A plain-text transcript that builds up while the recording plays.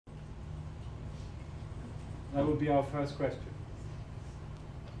That would be our first question.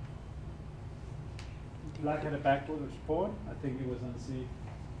 Black had a backward pawn. I think it was on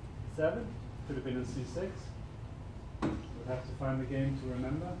c7. Could have been on c6. We'll have to find the game to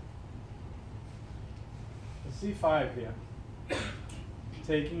remember. The c5 here.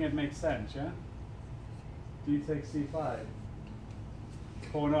 Taking it makes sense, yeah? D takes c5.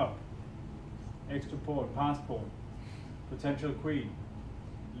 Pawn up. Extra pawn, pass pawn. Potential queen.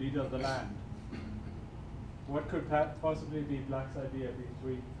 Leader of the land. What could possibly be black's idea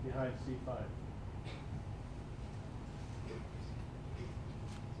behind c5?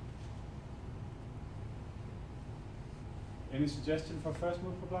 Any suggestion for first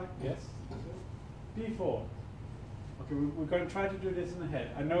move for black? Yes? b4. Okay, we're going to try to do this in the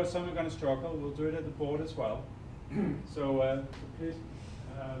head. I know some are going to struggle. We'll do it at the board as well. So please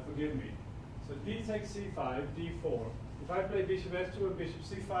forgive me. So d takes c5, d4. If I play bishop f2 and bishop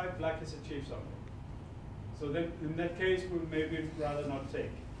c5, black has achieved something. So then, in that case, we'll maybe rather not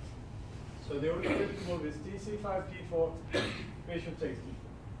take. So the only critical move is d5, d4, bishop takes d4.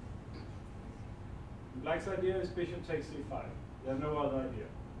 Black's idea is bishop takes c5. They have no other idea.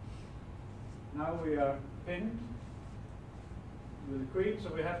 Now we are pinned with the queen,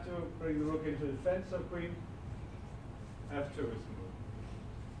 so we have to bring the rook into defense. So queen f2 is the move.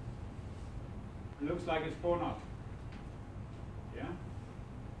 It looks like it's pawn up. Yeah?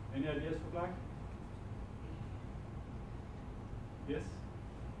 Any ideas for black? Yes?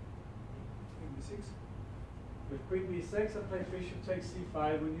 Queen b6. With queen b6, I play bishop takes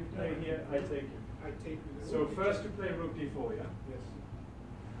c5. When you play here, I take it. I take with the So rook. first you play rook d4, yeah? Yes.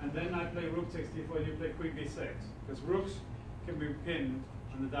 And then I play rook takes d4, and you play queen b6. Because rooks can be pinned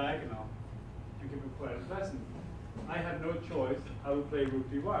on the diagonal and can be quite unpleasant. I have no choice. I will play rook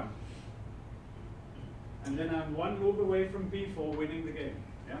d1. And then I'm one move away from b4 winning the game,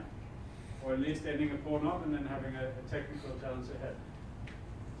 yeah? Or at least ending a pawn up and then having a technical challenge ahead.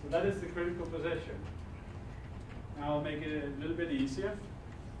 So that is the critical position. Now I'll make it a little bit easier.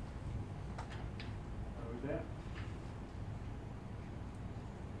 Over there.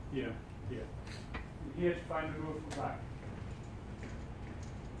 Here, here. And here to find the move for black.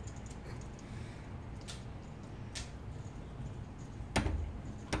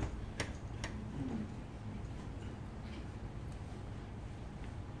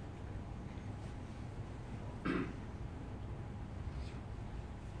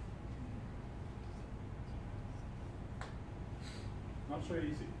 Not so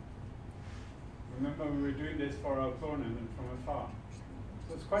easy. Remember, we were doing this for our opponent and from afar.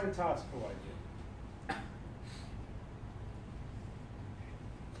 So it's quite a task for white here.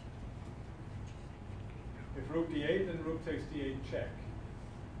 If rook d8, then rook takes d8 check.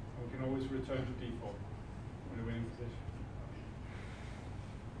 We can always return to d4 in a winning position.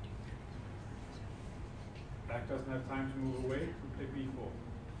 Black doesn't have time to move away, we play b4.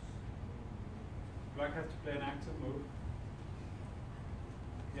 Black has to play an active move.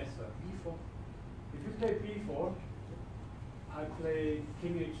 Yes, sir. b4. If you play b4, I play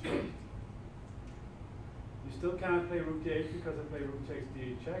king h2. You still can't play rook d8 because I play rook takes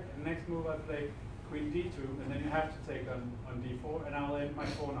d8 check. And next move I play queen d2, and then you have to take on d4, and I'll end my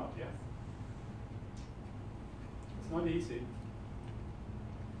pawn out, yeah? It's not easy.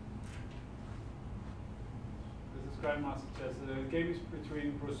 This is Grandmaster Chess. The game is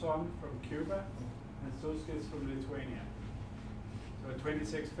between Bresson from Cuba and Suskis from Lithuania. So a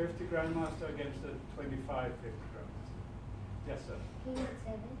 2650 Grandmaster against a 2550 Grandmaster. Yes, sir. King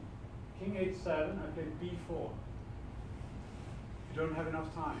h7. King h7, I play b4. You don't have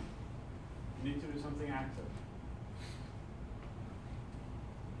enough time. You need to do something active.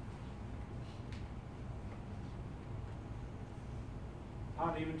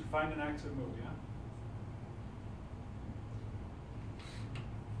 Hard even to find an active move, yeah?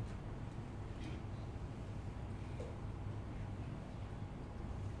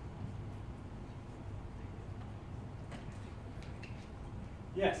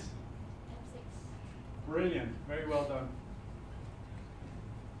 Yes. f6. Brilliant. Very well done.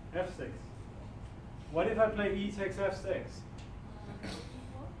 f6. What if I play e takes f6?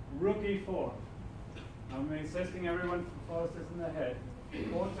 Rook e4. I'm insisting everyone follows this in their head.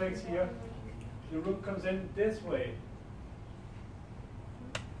 Pawn takes here. The rook comes in this way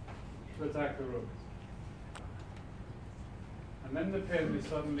to attack the rook. And then the pin is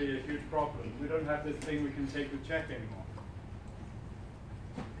suddenly a huge problem. We don't have this thing we can take with check anymore.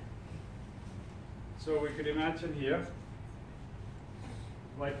 So we could imagine here,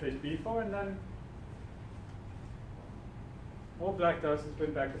 white plays b4, and then all black does is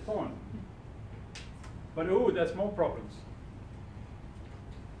win back the pawn. But ooh, there's more problems.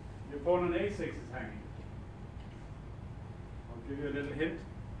 Your pawn on a6 is hanging. give you a little hint.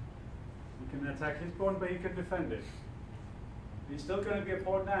 You can attack his pawn, but he can defend it. He's still going to be a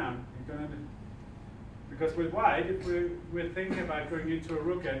pawn down. You're going to, because with white, if we're thinking about going into a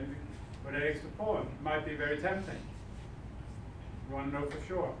rook end with an extra pawn, it might be very tempting. You want to know for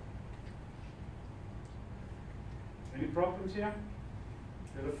sure. Any problems here?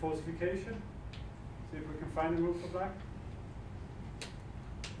 A little falsification? See if we can find a move for black.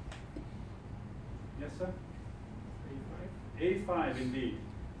 Yes, sir? A5 indeed.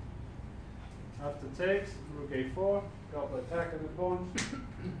 After takes, rook A4, double attack on the pawn,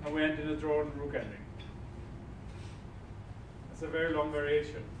 and we end in a drawn rook ending. That's a very long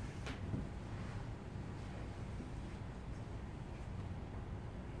variation.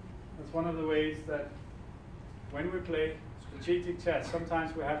 That's one of the ways that when we play strategic chess,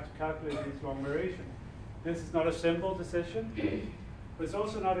 sometimes we have to calculate these long variations. This is not a simple decision, but it's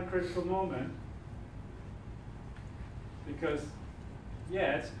also not a critical moment, because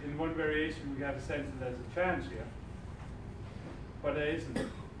yes, in one variation we have a sense that there's a chance here, but there isn't.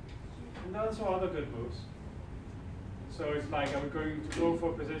 And there are also other good moves. So it's like, are we going to go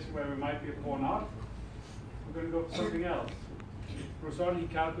for a position where we might be a pawn out? We're going to go for something else. Rousseau, he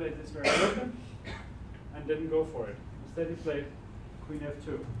calculated this very quickly and didn't go for it. Instead he played Queen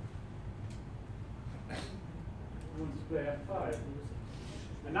F2. He wants to play F5.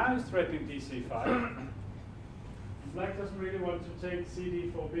 And now he's threatening DC5. Black doesn't really want to take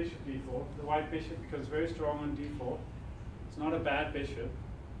CD4, bishop d4. The white bishop becomes very strong on d4. It's not a bad bishop.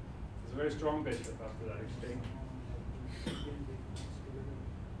 It's a very strong bishop after that exchange.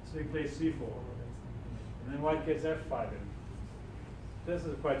 So he plays c4. And then white gets f5 in. This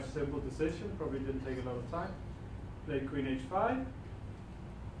is a quite simple decision, probably didn't take a lot of time. Played Queen h5.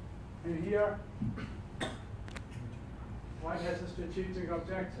 And here, white has a strategic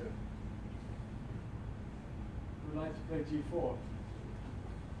objective. We like to play g4.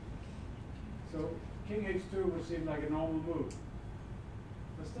 So king h2 would seem like a normal move.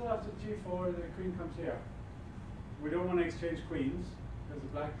 But still after g4, the queen comes here. We don't want to exchange queens, because the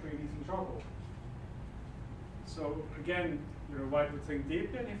black queen is in trouble. So again, white would think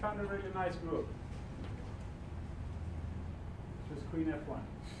deeply, and he found a really nice move. Which was Queen f1.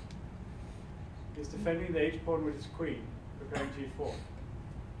 He's defending the h-pawn with his queen, preparing g4.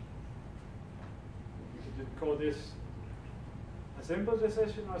 You could call this a simple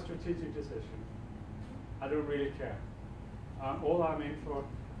decision or a strategic decision. I don't really care. All I'm in for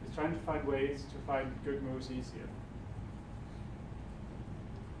is trying to find ways to find good moves easier.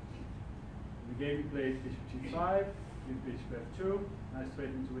 In the game he played bishop g5, bishop f2, nice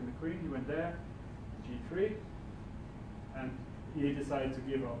threatening to win the queen. He went there, g3, and he decided to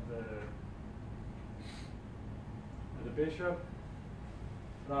give up the bishop.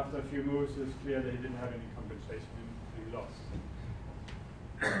 But after a few moves, it was clear that he didn't have any compensation, and he lost.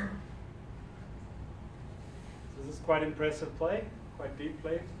 So this is quite impressive play, quite deep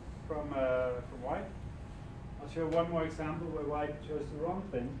play from white. I'll show one more example where white chose the wrong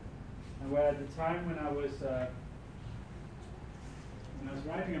thing, and where at the time when I was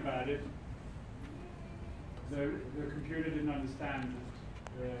writing about it, the computer didn't understand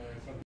something.